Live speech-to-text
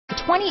The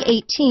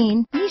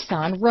 2018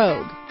 Nissan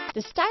Rogue.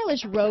 The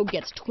stylish Rogue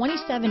gets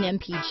 27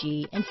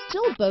 mpg and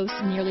still boasts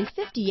nearly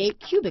 58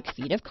 cubic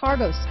feet of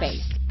cargo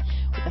space.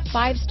 With a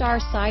 5-star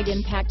side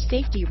impact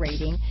safety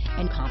rating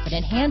and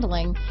confident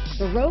handling,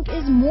 the Rogue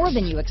is more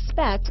than you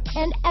expect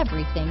and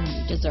everything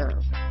you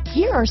deserve.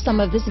 Here are some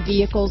of this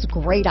vehicle's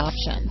great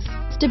options: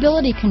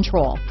 stability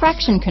control,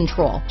 traction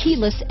control,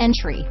 keyless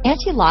entry,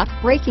 anti-lock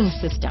braking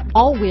system,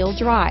 all-wheel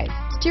drive,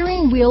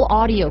 steering wheel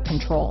audio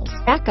controls,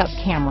 backup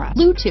camera,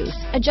 Bluetooth,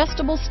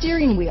 adjustable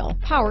steering wheel,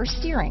 power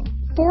steering,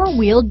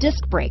 4-wheel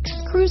disc brakes,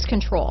 cruise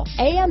control,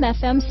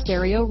 AM/FM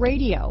stereo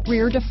radio,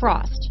 rear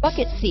defrost,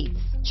 bucket seats,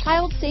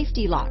 child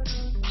safety locks,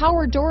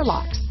 power door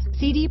locks,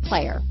 CD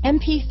player,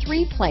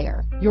 MP3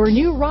 player. Your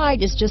new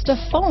ride is just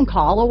a phone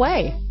call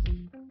away.